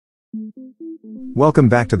Welcome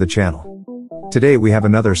back to the channel. Today we have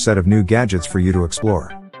another set of new gadgets for you to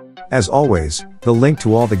explore. As always, the link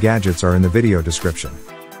to all the gadgets are in the video description.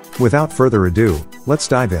 Without further ado, let's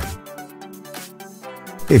dive in.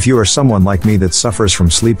 If you are someone like me that suffers from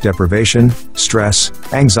sleep deprivation, stress,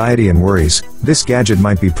 anxiety and worries, this gadget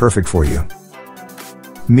might be perfect for you.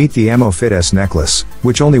 Meet the Amofit S necklace,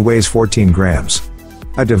 which only weighs 14 grams.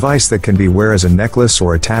 A device that can be wear as a necklace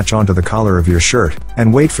or attach onto the collar of your shirt,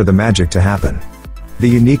 and wait for the magic to happen. The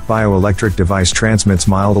unique bioelectric device transmits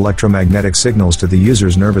mild electromagnetic signals to the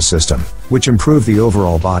user's nervous system, which improve the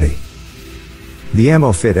overall body. The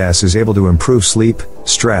Amofit S is able to improve sleep,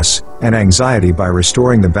 stress, and anxiety by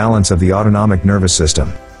restoring the balance of the autonomic nervous system,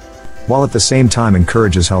 while at the same time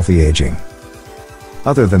encourages healthy aging.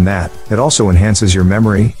 Other than that, it also enhances your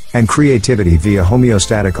memory and creativity via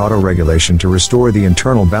homeostatic autoregulation to restore the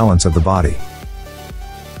internal balance of the body.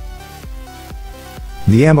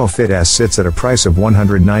 The Amofit S sits at a price of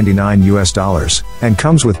 $199 and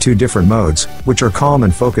comes with two different modes, which are calm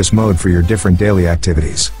and focus mode for your different daily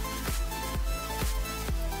activities.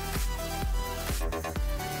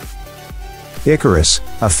 Icarus,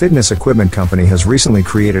 a fitness equipment company, has recently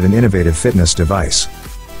created an innovative fitness device.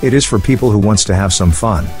 It is for people who wants to have some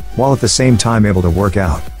fun, while at the same time able to work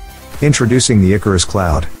out. Introducing the Icarus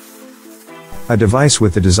Cloud. A device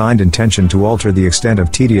with the designed intention to alter the extent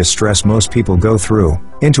of tedious stress most people go through,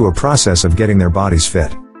 into a process of getting their bodies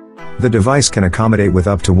fit. The device can accommodate with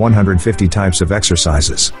up to 150 types of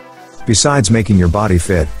exercises. Besides making your body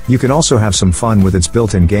fit, you can also have some fun with its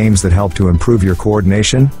built-in games that help to improve your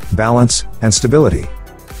coordination, balance, and stability.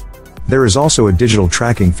 There is also a digital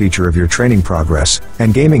tracking feature of your training progress,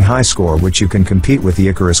 and gaming high score, which you can compete with the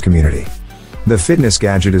Icarus community. The fitness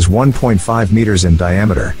gadget is 1.5 meters in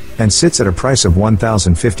diameter, and sits at a price of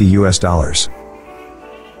 $1,050.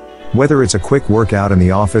 Whether it's a quick workout in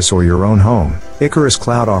the office or your own home, Icarus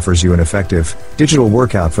Cloud offers you an effective, digital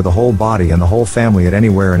workout for the whole body and the whole family at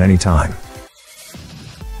anywhere and any time.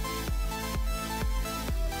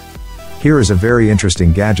 Here is a very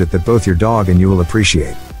interesting gadget that both your dog and you will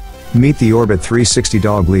appreciate. Meet the Orbit 360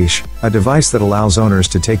 Dog Leash, a device that allows owners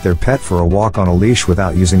to take their pet for a walk on a leash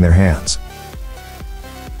without using their hands.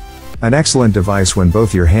 An excellent device when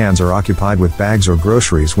both your hands are occupied with bags or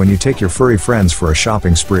groceries when you take your furry friends for a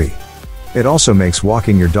shopping spree. It also makes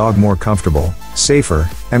walking your dog more comfortable, safer,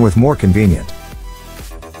 and with more convenient.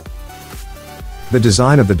 The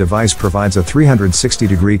design of the device provides a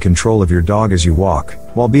 360-degree control of your dog as you walk,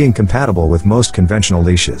 while being compatible with most conventional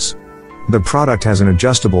leashes. The product has an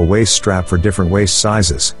adjustable waist strap for different waist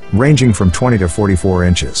sizes, ranging from 20 to 44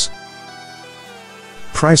 inches.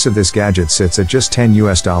 Price of this gadget sits at just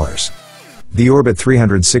 $10. The Orbit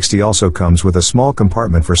 360 also comes with a small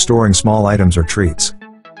compartment for storing small items or treats.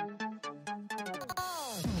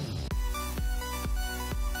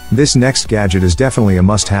 This next gadget is definitely a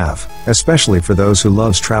must-have, especially for those who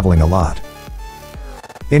loves traveling a lot.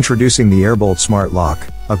 Introducing the Airbolt Smart Lock,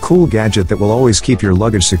 a cool gadget that will always keep your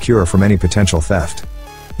luggage secure from any potential theft.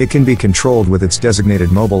 It can be controlled with its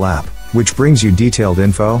designated mobile app, which brings you detailed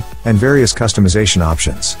info and various customization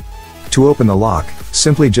options. To open the lock,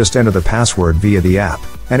 simply just enter the password via the app,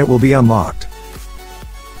 and it will be unlocked.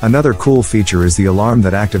 Another cool feature is the alarm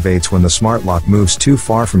that activates when the smart lock moves too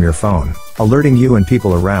far from your phone, alerting you and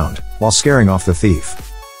people around, while scaring off the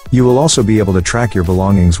thief. You will also be able to track your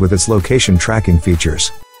belongings with its location tracking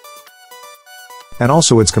features, and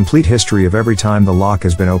also its complete history of every time the lock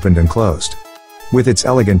has been opened and closed. With its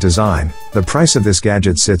elegant design, the price of this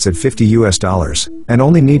gadget sits at $50, and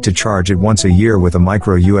only need to charge it once a year with a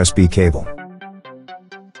micro USB cable.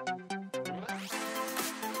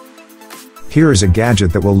 Here is a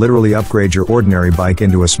gadget that will literally upgrade your ordinary bike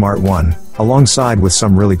into a smart one, alongside with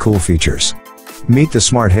some really cool features. Meet the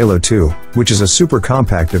Smart Halo 2, which is a super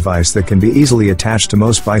compact device that can be easily attached to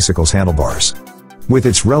most bicycles' handlebars. With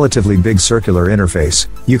its relatively big circular interface,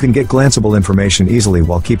 you can get glanceable information easily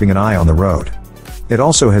while keeping an eye on the road. It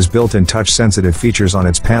also has built-in touch-sensitive features on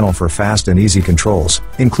its panel for fast and easy controls,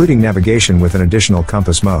 including navigation with an additional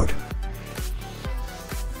compass mode.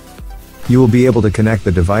 You will be able to connect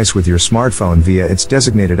the device with your smartphone via its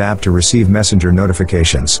designated app to receive messenger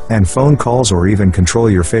notifications and phone calls, or even control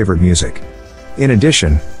your favorite music. In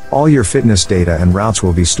addition, all your fitness data and routes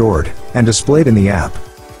will be stored and displayed in the app.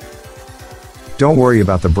 Don't worry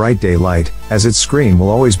about the bright daylight, as its screen will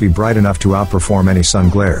always be bright enough to outperform any sun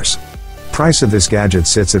glares. Price of this gadget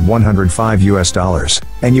sits at $105,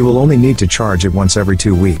 and you will only need to charge it once every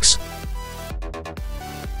 2 weeks.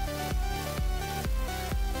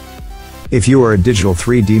 If you are a digital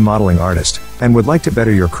 3D modeling artist, and would like to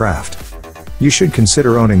better your craft, you should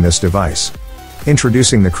consider owning this device.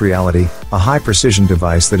 Introducing the Creality, a high-precision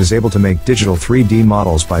device that is able to make digital 3D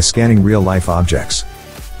models by scanning real-life objects.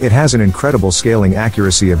 It has an incredible scaling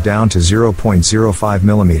accuracy of down to 0.05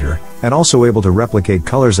 mm, and also able to replicate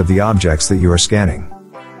colors of the objects that you are scanning.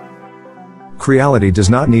 Creality does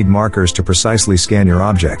not need markers to precisely scan your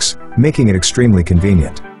objects, making it extremely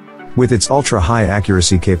convenient. With its ultra-high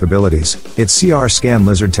accuracy capabilities, its CR Scan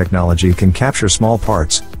Lizard technology can capture small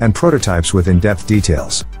parts and prototypes with in-depth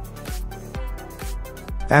details.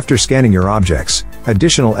 After scanning your objects,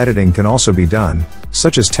 additional editing can also be done,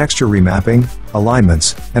 such as texture remapping,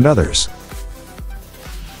 alignments, and others.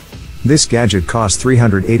 This gadget costs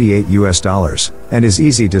 $388 and is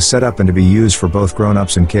easy to set up and to be used for both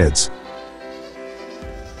grown-ups and kids.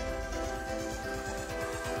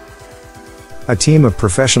 A team of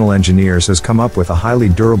professional engineers has come up with a highly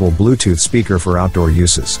durable Bluetooth speaker for outdoor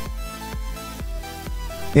uses.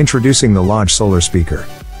 Introducing the Lodge Solar Speaker.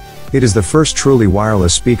 It is the first truly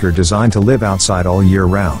wireless speaker designed to live outside all year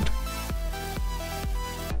round.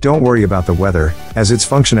 Don't worry about the weather, as its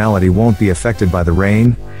functionality won't be affected by the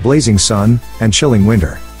rain, blazing sun, and chilling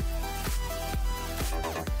winter.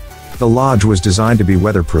 The Lodge was designed to be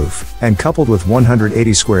weatherproof, and coupled with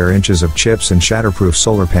 180 square inches of chips and shatterproof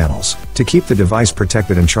solar panels, to keep the device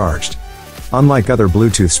protected and charged. Unlike other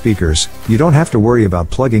Bluetooth speakers, you don't have to worry about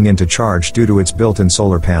plugging in to charge due to its built-in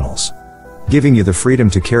solar panels, giving you the freedom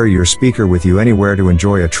to carry your speaker with you anywhere to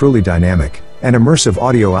enjoy a truly dynamic and immersive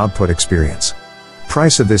audio output experience.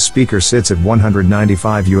 Price of this speaker sits at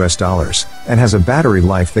 $195 and has a battery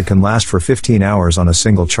life that can last for 15 hours on a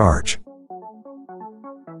single charge.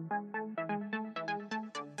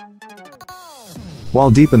 While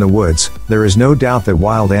deep in the woods, there is no doubt that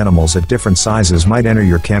wild animals at different sizes might enter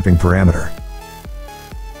your camping parameter.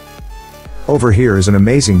 Over here is an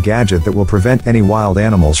amazing gadget that will prevent any wild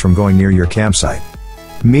animals from going near your campsite.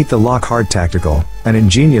 Meet the Lockhart Tactical, an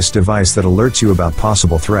ingenious device that alerts you about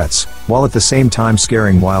possible threats, while at the same time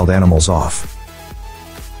scaring wild animals off.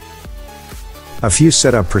 A few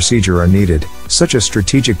setup procedures are needed, such as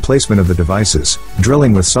strategic placement of the devices,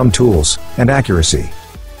 drilling with some tools, and accuracy.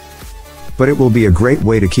 But it will be a great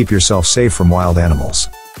way to keep yourself safe from wild animals.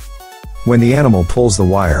 When the animal pulls the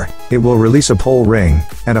wire, it will release a pole ring,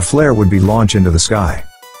 and a flare would be launched into the sky.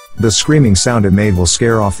 The screaming sound it made will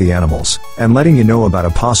scare off the animals, and letting you know about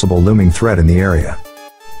a possible looming threat in the area.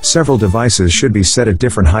 Several devices should be set at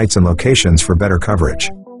different heights and locations for better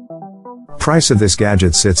coverage. Price of this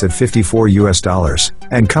gadget sits at $54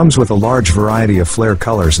 and comes with a large variety of flare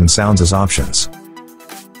colors and sounds as options.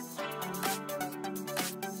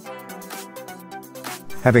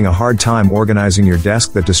 Having a hard time organizing your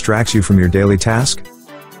desk that distracts you from your daily task?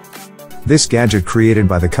 This gadget created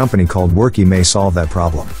by the company called Worky may solve that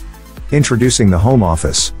problem. Introducing the Home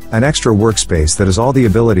Office, an extra workspace that has all the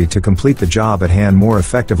ability to complete the job at hand more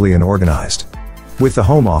effectively and organized. With the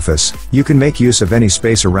Home Office, you can make use of any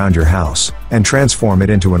space around your house, and transform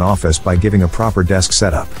it into an office by giving a proper desk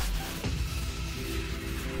setup.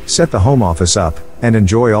 Set the Home Office up, and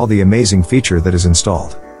enjoy all the amazing feature that is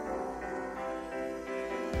installed,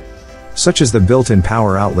 such as the built-in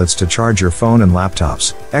power outlets to charge your phone and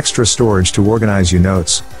laptops, extra storage to organize your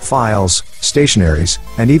notes, files, stationaries,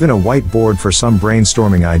 and even a whiteboard for some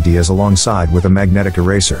brainstorming ideas alongside with a magnetic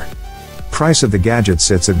eraser. Price of the gadget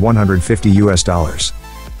sits at $150.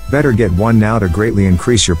 Better get one now to greatly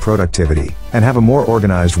increase your productivity and have a more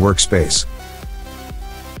organized workspace.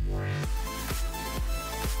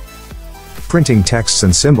 Printing texts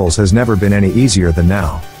and symbols has never been any easier than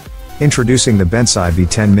now. Introducing the Bentsai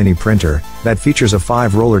V10 mini printer, that features a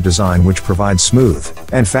 5-roller design which provides smooth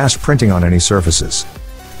and fast printing on any surfaces.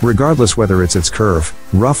 Regardless whether it's curve,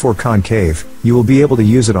 rough or concave, you will be able to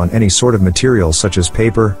use it on any sort of material such as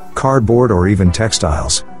paper, cardboard or even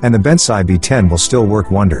textiles, and the Bentsai V10 will still work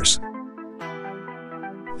wonders.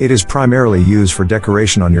 It is primarily used for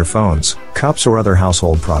decoration on your phones, cups or other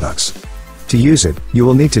household products. To use it, you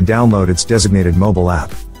will need to download its designated mobile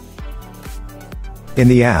app. In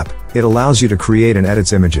the app, it allows you to create and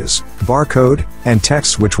edit images, barcode, and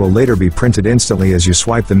text which will later be printed instantly as you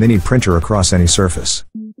swipe the mini printer across any surface.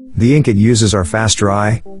 The ink it uses are fast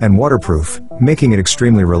dry and waterproof, making it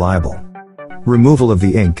extremely reliable. Removal of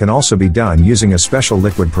the ink can also be done using a special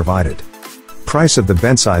liquid provided. Price of the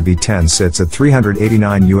Bentsai V10 sits at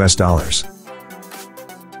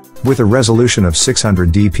 $389. With a resolution of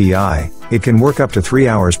 600 dpi, it can work up to 3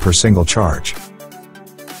 hours per single charge.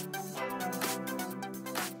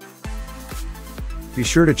 Be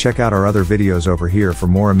sure to check out our other videos over here for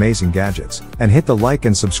more amazing gadgets, and hit the like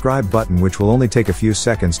and subscribe button which will only take a few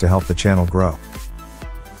seconds to help the channel grow.